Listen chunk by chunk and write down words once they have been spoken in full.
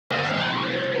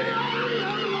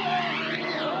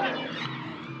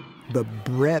the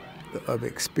breadth of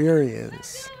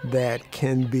experience that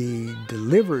can be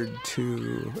delivered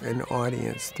to an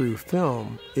audience through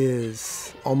film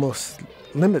is almost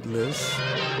limitless.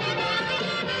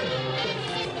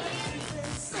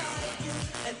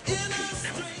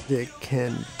 It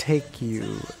can take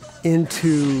you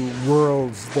into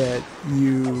worlds that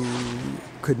you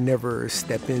could never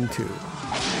step into.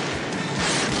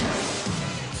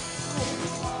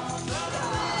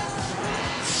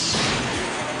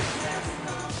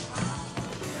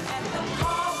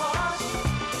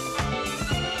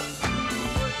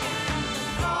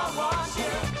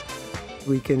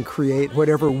 We can create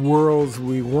whatever worlds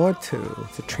we want to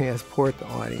transport the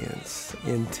audience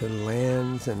into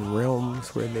lands and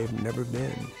realms where they've never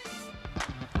been.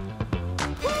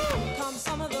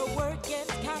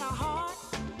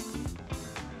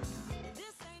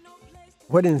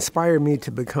 What inspired me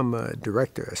to become a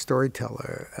director, a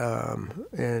storyteller,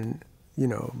 and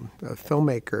a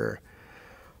filmmaker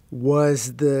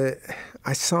was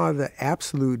I saw the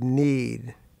absolute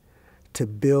need to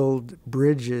build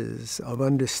bridges of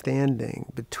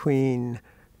understanding between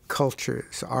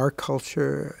cultures, our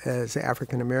culture as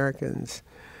African Americans,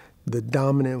 the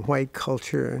dominant white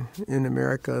culture in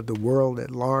America, the world at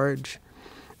large,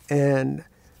 and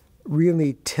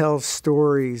really tell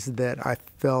stories that I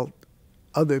felt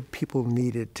other people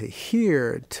needed to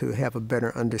hear to have a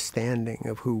better understanding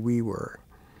of who we were.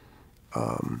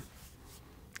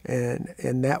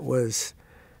 And that was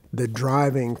the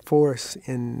driving force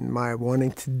in my wanting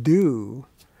to do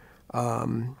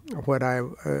what I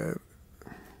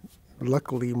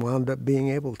luckily wound up being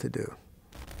able to do.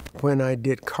 When I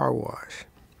did Car Wash,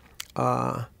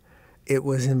 it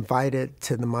was invited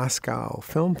to the Moscow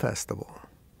Film Festival.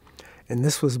 And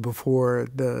this was before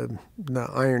the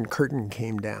Iron Curtain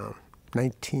came down,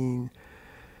 mid-'80s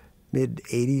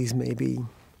maybe,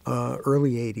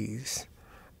 early '80s.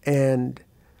 And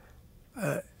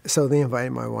so they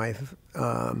invited my wife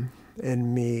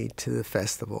and me to the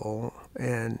festival,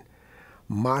 and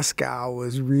Moscow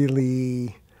was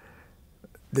really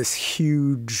this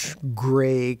huge,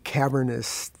 gray,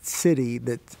 cavernous city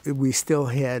that we still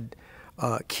had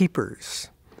keepers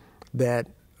that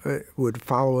would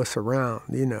follow us around,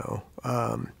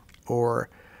 or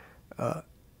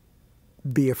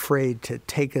be afraid to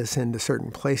take us into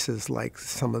certain places like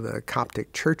some of the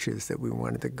Coptic churches that we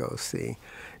wanted to go see.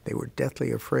 They were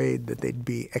deathly afraid that they'd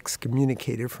be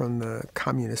excommunicated from the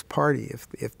Communist Party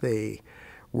if they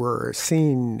were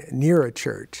seen near a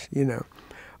church,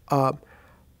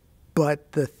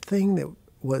 But the thing that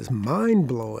was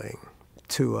mind-blowing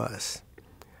to us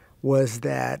was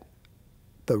that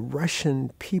the Russian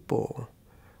people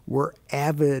were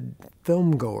avid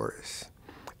filmgoers,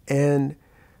 and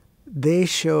they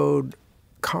showed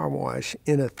Car Wash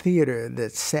in a theater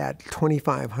that sat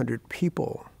 2,500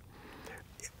 people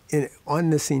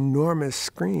on this enormous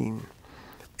screen,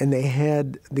 and they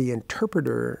had the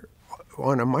interpreter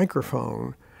on a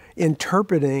microphone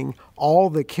interpreting all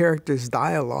the characters'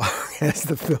 dialogue as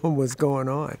the film was going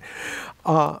on.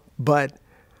 But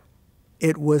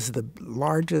it was the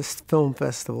largest film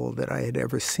festival that I had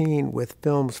ever seen, with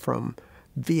films from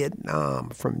Vietnam,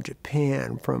 from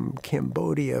Japan, from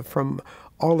Cambodia, from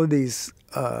all of these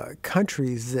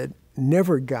countries that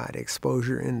never got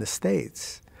exposure in the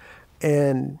States.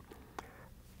 And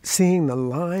seeing the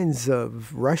lines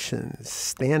of Russians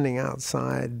standing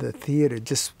outside the theater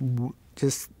just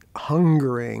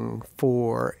hungering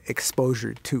for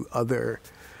exposure to other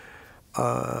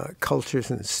cultures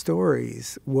and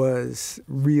stories was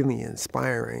really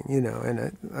inspiring,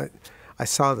 and I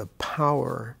saw the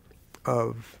power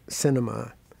of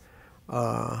cinema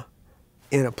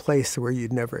in a place where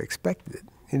you'd never expected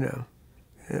it,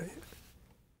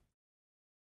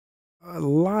 A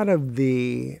lot of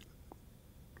the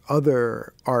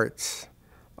other arts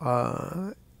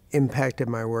impacted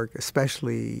my work,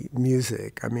 especially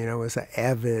music. I mean, I was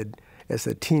as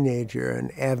a teenager,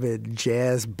 an avid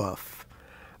jazz buff.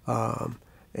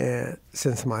 And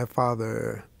since my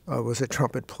father was a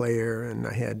trumpet player, and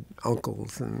I had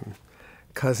uncles and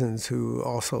cousins who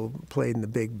also played in the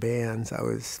big bands, I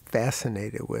was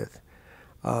fascinated with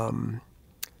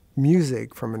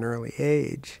music from an early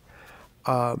age.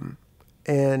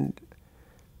 And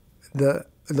the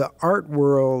art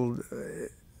world,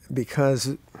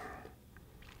 because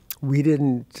we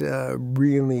didn't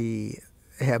really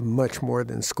have much more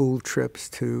than school trips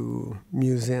to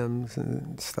museums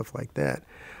and stuff like that,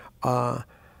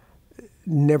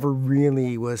 never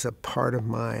really was a part of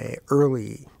my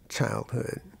early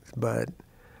childhood. But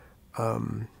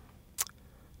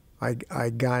I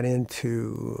got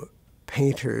into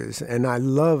painters, and I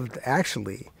loved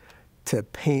actually to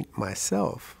paint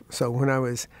myself. So when I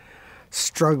was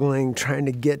struggling, trying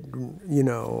to get,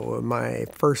 my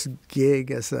first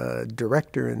gig as a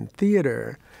director in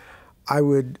theater, I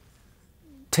would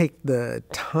take the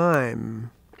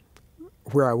time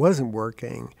where I wasn't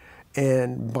working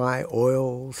and buy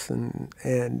oils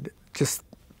and just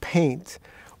paint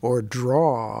or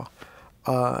draw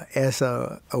as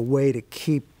a way to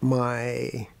keep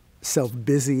myself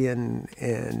busy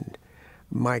and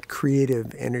my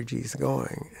creative energies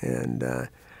going. And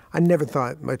I never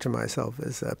thought much of myself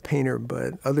as a painter,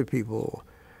 but other people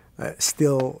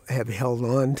still have held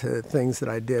on to things that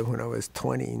I did when I was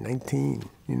 20, 19,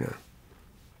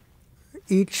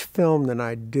 Each film that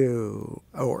I do,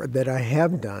 or that I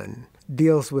have done,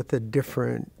 deals with a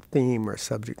different theme or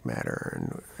subject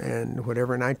matter and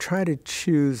whatever. And I try to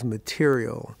choose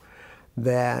material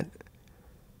that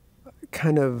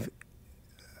kind of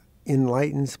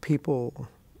enlightens people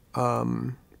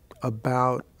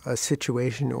about a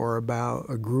situation or about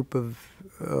a group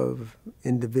of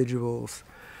individuals,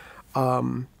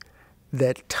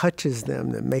 that touches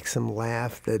them, that makes them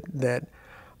laugh, that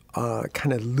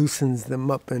kind of loosens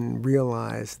them up and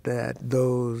realize that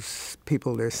those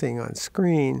people they're seeing on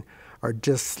screen are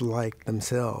just like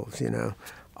themselves,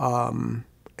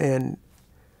 And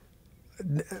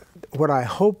what I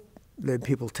hope that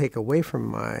people take away from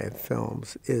my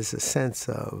films is a sense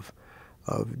of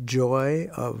joy,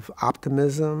 of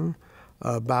optimism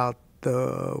about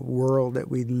the world that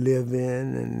we live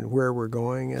in and where we're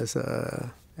going as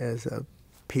a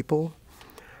people,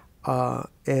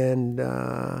 and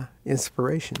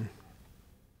inspiration.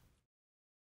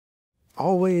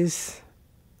 Always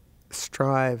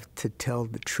strive to tell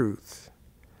the truth,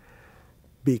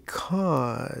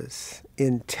 because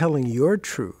in telling your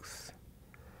truth,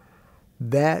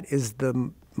 that is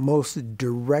the most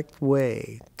direct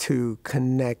way to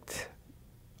connect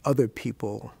other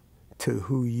people to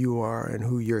who you are and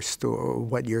who your story,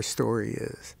 what your story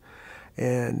is.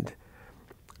 And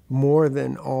more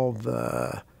than all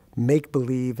the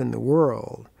make-believe in the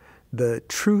world, the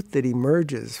truth that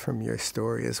emerges from your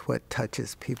story is what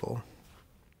touches people.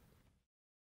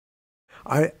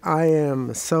 I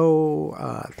am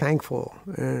so thankful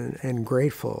and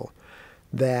grateful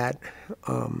that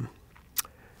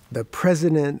the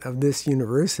president of this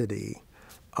university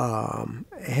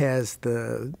has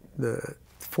the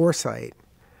foresight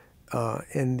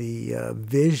and the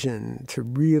vision to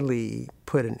really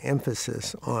put an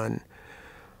emphasis on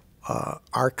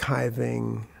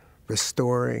archiving,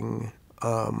 restoring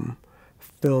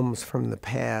films from the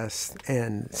past,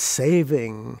 and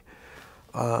saving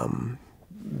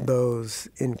those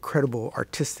incredible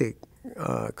artistic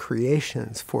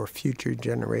creations for future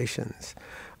generations.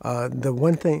 The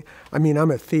one thing,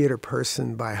 I'm a theater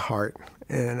person by heart,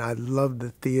 and I love the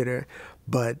theater,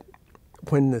 but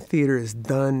when the theater is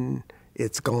done,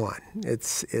 it's gone.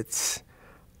 It's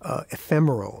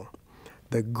ephemeral.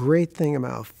 The great thing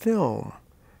about film,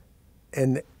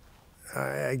 and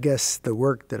I guess the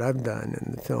work that I've done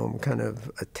in the film kind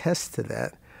of attests to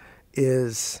that,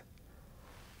 is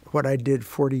what I did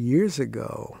 40 years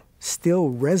ago still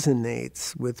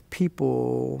resonates with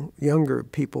people, younger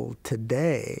people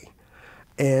today.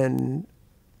 And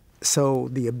so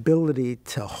the ability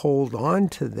to hold on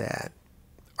to that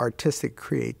artistic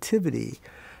creativity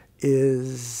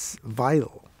is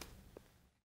vital.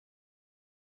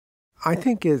 I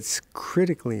think it's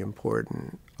critically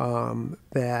important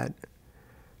that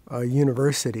a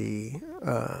university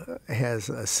has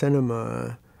a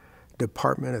cinema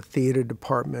department, a theater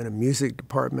department, a music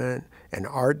department, an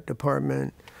art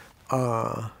department,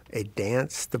 a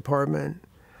dance department.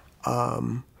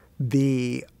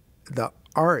 The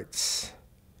arts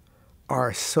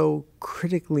are so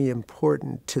critically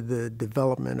important to the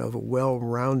development of a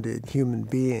well-rounded human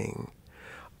being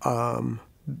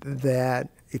that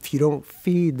if you don't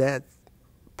feed that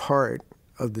part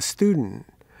of the student,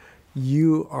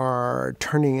 you are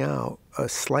turning out a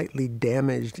slightly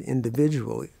damaged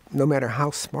individual, no matter how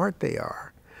smart they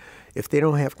are. If they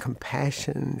don't have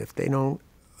compassion, if they're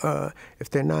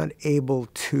not able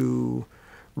to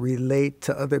relate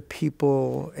to other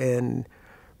people and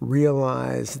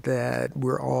realize that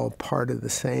we're all part of the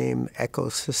same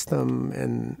ecosystem,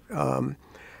 and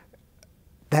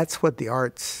that's what the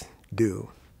arts do.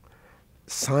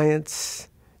 Science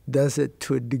does it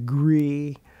to a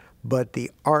degree, but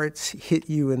the arts hit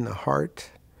you in the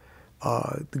heart,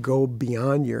 go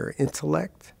beyond your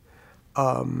intellect.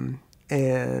 And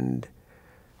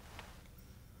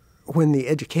when the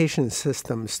education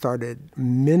system started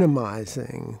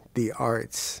minimizing the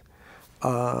arts,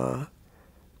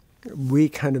 we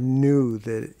kind of knew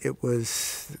that it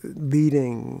was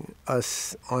leading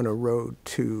us on a road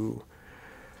to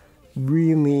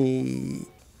really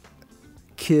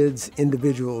kids,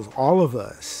 individuals, all of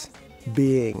us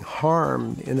being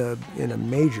harmed in a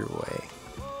major way.